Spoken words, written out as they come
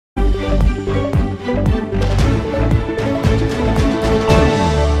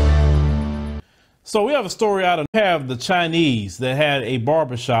So we have a story out of the Chinese that had a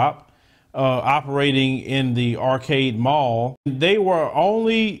barbershop operating in the arcade mall. They were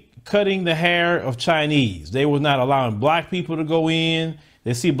only cutting the hair of Chinese. They were not allowing black people to go in.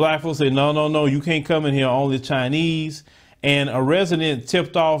 They see black folks say, no, no, no, you can't come in here, only Chinese. And a resident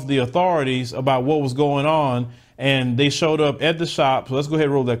tipped off the authorities about what was going on, and they showed up at the shop. So let's go ahead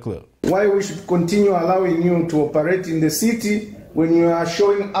and roll that clip. Why we should continue allowing you to operate in the city when you are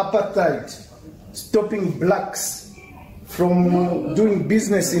showing apartheid, stopping blacks from doing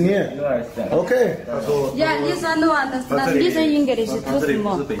business in here? Okay. Yeah, this I know understand. This is English.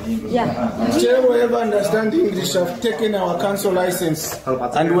 Yeah. Chair, whoever understand English have taken our council license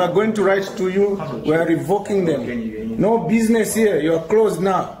and we are going to write to you. We are revoking them. No business here. You are closed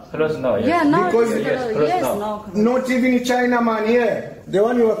now. Closed now. Yeah, no. Because Yes, no. not even Chinaman here. The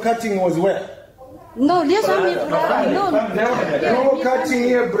one you were cutting was where? No, this one is No cutting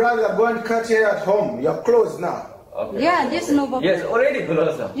here, brother. Go and cut here at home. You are closed now. Okay. Yeah, this no. Yes, already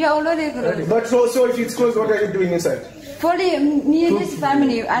closed. Yeah, already closed. But also, if it's closed, what are you doing inside? For me, this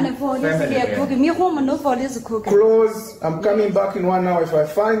family, and for this here cooking. Me home, no for this cooking. Close. I'm coming back in 1 hour. If I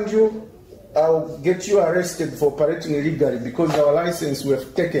find you, I'll get you arrested for operating illegally because our license we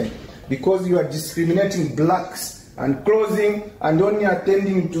have taken. Because you are discriminating blacks and closing and only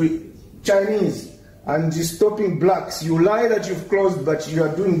attending to Chinese and stopping blacks. You lie that you've closed, but you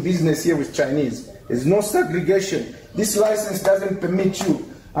are doing business here with Chinese. There's no segregation. This license doesn't permit you.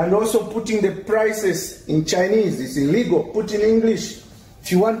 And also putting the prices in Chinese is illegal. Put in English.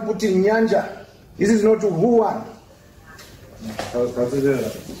 If you want, put in Nyanja. This is not Wuhan.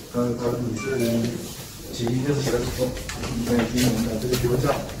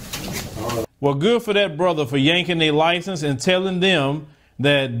 Well, good for that brother for yanking their license and telling them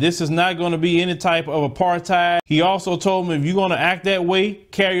that this is not going to be any type of apartheid. He also told me, if you're going to act that way,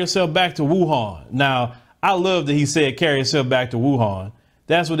 carry yourself back to Wuhan. Now, I love that he said carry yourself back to Wuhan.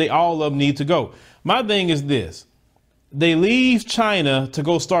 That's where all of them need to go. My thing is this. They leave China to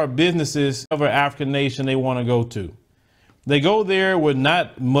go start businesses of an African nation they want to go to. They go there with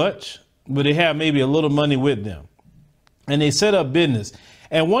not much, but they have maybe a little money with them. And they set up business.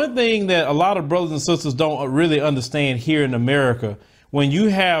 And one thing that a lot of brothers and sisters don't really understand here in America, when you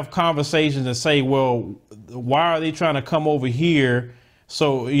have conversations and say, well, why are they trying to come over here?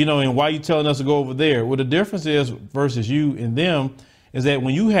 So, you know, and why are you telling us to go over there? Well, the difference is versus you and them is that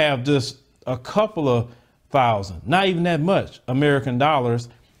when you have just a couple of thousand, not even that much American dollars,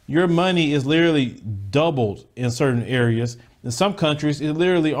 your money is literally doubled in certain areas. In some countries, it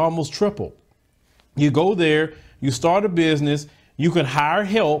literally almost tripled. You go there, you start a business, you can hire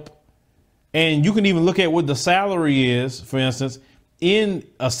help, and you can even look at what the salary is, for instance, in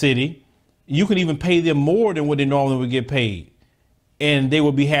a city. You can even pay them more than what they normally would get paid. And they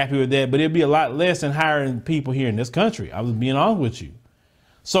would be happy with that, but it'd be a lot less than hiring people here in this country. I was being honest with you.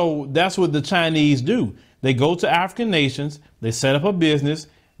 So that's what the Chinese do. They go to African nations, they set up a business,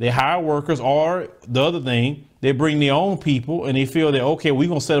 they hire workers, or the other thing, they bring their own people and they feel that, okay, we're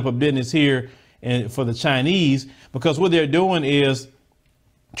going to set up a business here and for the Chinese, because what they're doing is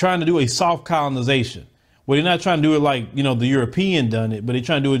trying to do a soft colonization. Well, they're not trying to do it like, you know, the European done it, but they're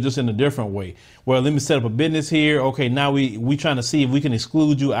trying to do it just in a different way. Well, let me set up a business here. Okay, now we trying to see if we can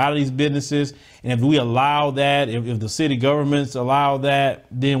exclude you out of these businesses. And if we allow that, if the city governments allow that,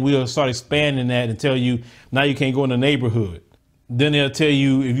 then we'll start expanding that and tell you now you can't go in the neighborhood. Then they'll tell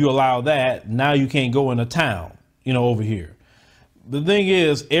you if you allow that, now you can't go in a town, you know, over here. The thing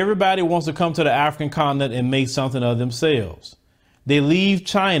is, everybody wants to come to the African continent and make something of themselves. They leave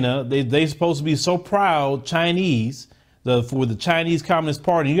China. They're supposed to be so proud, Chinese, for the Chinese Communist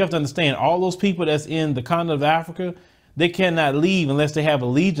Party. You have to understand, all those people that's in the continent of Africa, they cannot leave unless they have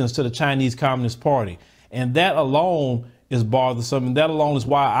allegiance to the Chinese Communist Party. And that alone is bothersome. And that alone is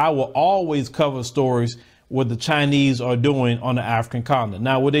why I will always cover stories what the Chinese are doing on the African continent.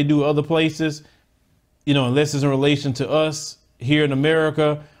 Now, what they do other places, you know, unless it's in relation to us here in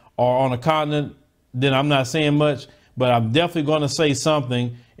America or on a continent, then I'm not saying much. But I'm definitely going to say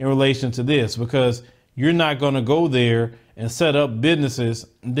something in relation to this, because you're not going to go there and set up businesses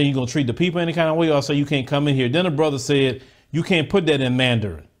and then you're going to treat the people any kind of way or say you can't come in here. Then a brother said you can't put that in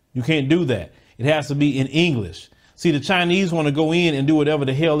Mandarin. You can't do that. It has to be in English. See, the Chinese want to go in and do whatever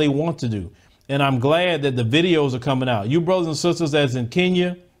the hell they want to do. And I'm glad that the videos are coming out. You brothers and sisters that's in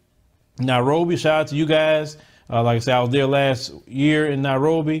Kenya, Nairobi, shout out to you guys. Like I said, I was there last year in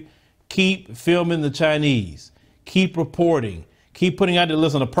Nairobi. Keep filming the Chinese. Keep reporting, keep putting out there.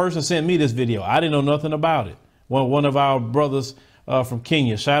 Listen, a person sent me this video. I didn't know nothing about it. One of our brothers from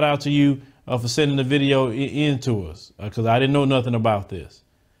Kenya, shout out to you for sending the video in to us, because I didn't know nothing about this.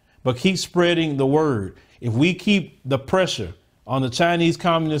 but keep spreading the word. If we keep the pressure on the Chinese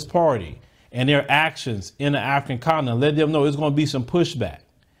Communist Party and their actions in the African continent, let them know it's going to be some pushback.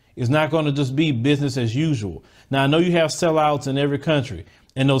 It's not going to just be business as usual. Now, I know you have sellouts in every country,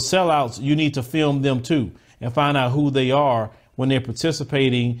 and those sellouts, you need to film them too and find out who they are when they're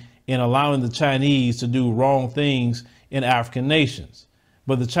participating in allowing the Chinese to do wrong things in African nations.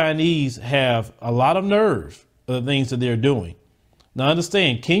 But the Chinese have a lot of nerve of the things that they're doing. Now,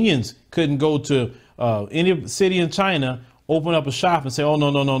 understand, Kenyans couldn't go to any city in China, open up a shop and say, oh,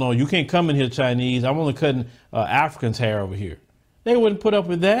 no, you can't come in here, Chinese. I'm only cutting Africans' hair over here. They wouldn't put up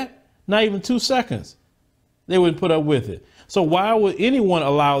with that. Not even 2 seconds. They wouldn't put up with it. So why would anyone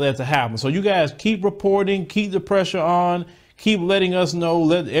allow that to happen? So you guys keep reporting, keep the pressure on, keep letting us know,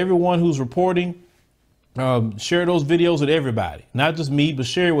 let everyone who's reporting, share those videos with everybody, not just me, but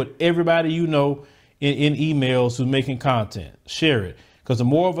share it with everybody you know in emails who's making content. Share it, because the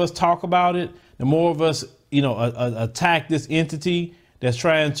more of us talk about it, the more of us, attack this entity that's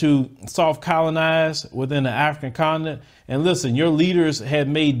trying to soft colonize within the African continent. And listen, your leaders had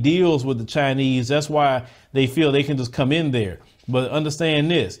made deals with the Chinese. That's why they feel they can just come in there. But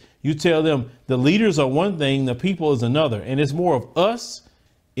understand this, you tell them the leaders are one thing, the people is another. And it's more of us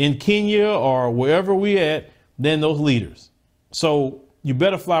in Kenya or wherever we at than those leaders. So you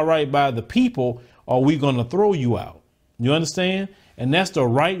better fly right by the people or we're going to throw you out. You understand? And that's the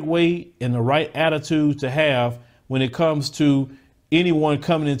right way and the right attitude to have when it comes to anyone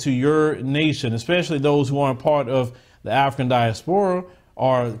coming into your nation, especially those who aren't part of the African diaspora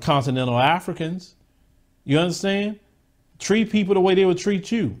or continental Africans. You understand? Treat people the way they would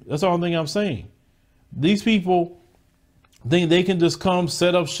treat you. That's the only thing I'm saying. These people think they can just come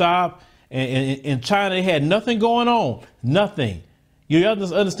set up shop, and in China they had nothing going on. Nothing. You have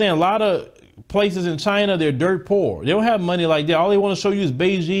to understand, a lot of places in China, they're dirt poor. They don't have money like that. All they want to show you is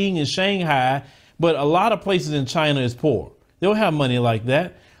Beijing and Shanghai, but a lot of places in China is poor. They don't have money like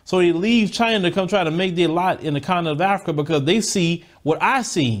that. So they leave China to come try to make their lot in the continent of Africa because they see what I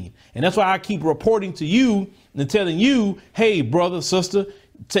seen. And that's why I keep reporting to you and telling you, hey, brother, sister,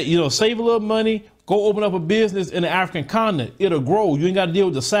 save a little money, go open up a business in the African continent. It'll grow. You ain't got to deal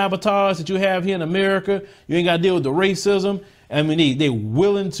with the sabotage that you have here in America. You ain't got to deal with the racism. I mean, they're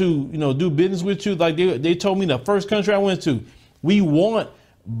willing to, do business with you. Like they told me the first country I went to, we want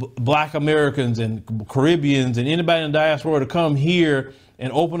Black Americans and Caribbeans and anybody in the diaspora to come here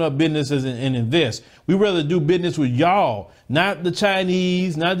and open up businesses and invest. We rather do business with y'all, not the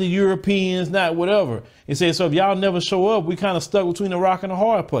Chinese, not the Europeans, not whatever. It says, so if y'all never show up, we kind of stuck between a rock and a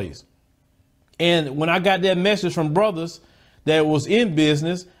hard place. And when I got that message from brothers that was in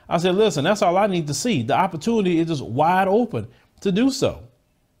business, I said, listen, that's all I need to see. The opportunity is just wide open to do so.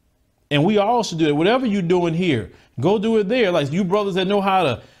 And we all should do it. Whatever you're doing here, go do it there. Like you brothers that know how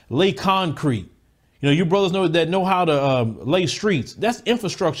to lay concrete, you brothers that know how to lay streets. That's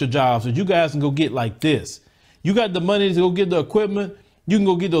infrastructure jobs that you guys can go get like this. You got the money to go get the equipment. You can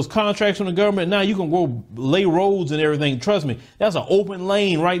go get those contracts from the government. Now you can go lay roads and everything. Trust me, that's an open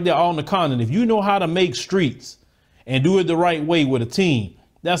lane right there on the continent. If you know how to make streets and do it the right way with a team,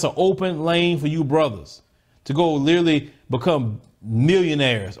 that's an open lane for you brothers to go literally become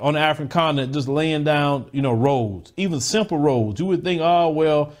millionaires on the African continent, just laying down, roads, even simple roads. You would think, oh,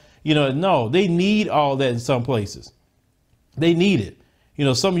 well, no, they need all that in some places. They need it.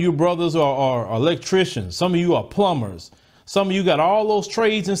 Some of you brothers are electricians. Some of you are plumbers. Some of you got all those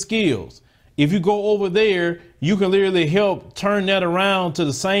trades and skills. If you go over there, you can literally help turn that around to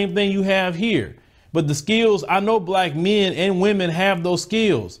the same thing you have here. But the skills, I know Black men and women have those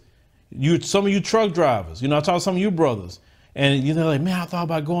skills. Some of you truck drivers, I talk to some of you brothers, and like, man, I thought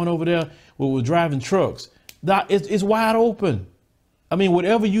about going over there with driving trucks. It's wide open. I mean,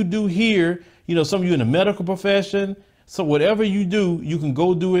 whatever you do here, some of you in the medical profession, so whatever you do, you can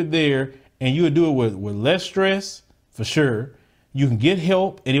go do it there, and you'll do it with less stress, for sure. You can get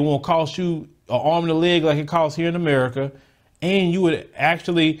help, and it won't cost you an arm and a leg like it costs here in America, and you would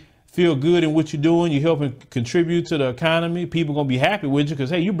actually feel good in what you're doing. You're helping contribute to the economy. People are going to be happy with you because,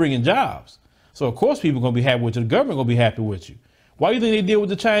 hey, you're bringing jobs. So, of course, people are going to be happy with you. The government going to be happy with you. Why do you think they deal with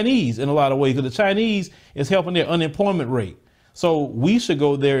the Chinese in a lot of ways? Because the Chinese is helping their unemployment rate. So we should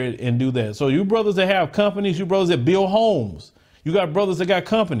go there and do that. So you brothers that have companies, you brothers that build homes, you got brothers that got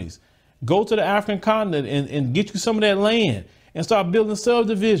companies, go to the African continent and get you some of that land and start building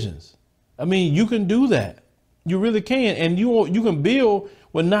subdivisions. I mean, you can do that. You really can. And you can build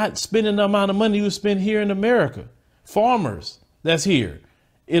with not spending the amount of money you spend here in America. Farmers that's here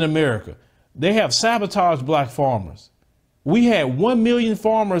in America, they have sabotaged Black farmers. We had 1 million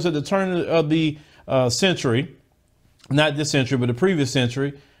farmers at the turn of the century, not this century, but the previous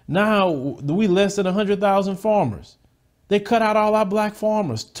century. Now we less than 100,000 farmers. They cut out all our black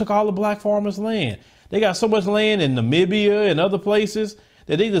farmers, took all the black farmers' land. They got so much land in Namibia and other places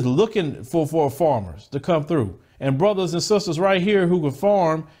that they just looking for farmers to come through. And brothers and sisters right here who could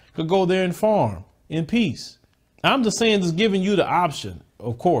farm could go there and farm in peace. I'm just saying, just giving you the option,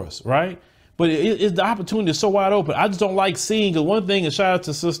 of course, right? But the opportunity is so wide open. I just don't like seeing, because one thing, and shout out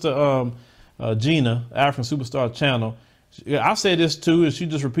to Sister Gina, African Superstar Channel. I said this too, and she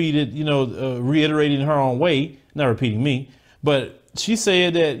just repeated, you know, reiterating her own way, not repeating me, but she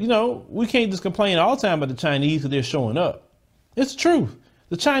said that, you know, we can't just complain all the time about the Chinese because they're showing up. It's the truth.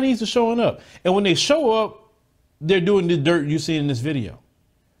 The Chinese are showing up. And when they show up, they're doing the dirt you see in this video.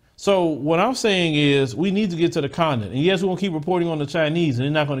 So what I'm saying is we need to get to the continent. And yes, we're going to keep reporting on the Chinese, and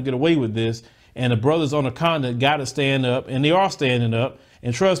they're not going to get away with this. And the brothers on the continent got to stand up, and they are standing up.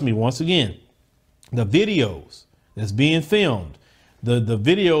 And trust me, once again, the videos that's being filmed, the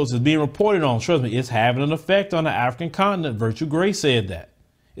videos that's being reported on, trust me, it's having an effect on the African continent. Virtue Gray said that.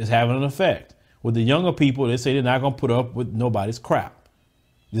 It's having an effect. With the younger people, they say they're not going to put up with nobody's crap.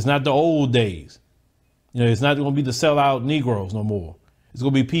 It's not the old days. You know, it's not going to be the sellout Negroes no more. It's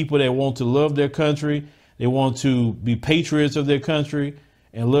going to be people that want to love their country. They want to be patriots of their country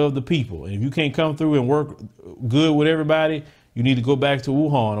and love the people. And if you can't come through and work good with everybody, you need to go back to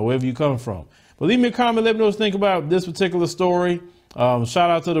Wuhan or wherever you come from. But leave me a comment. Let me know what you think about this particular story. Shout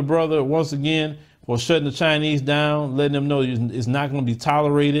out to the brother once again for shutting the Chinese down, letting them know it's not going to be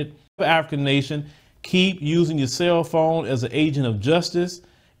tolerated. The African nation, keep using your cell phone as an agent of justice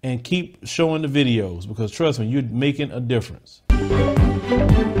and keep showing the videos, because trust me, you're making a difference.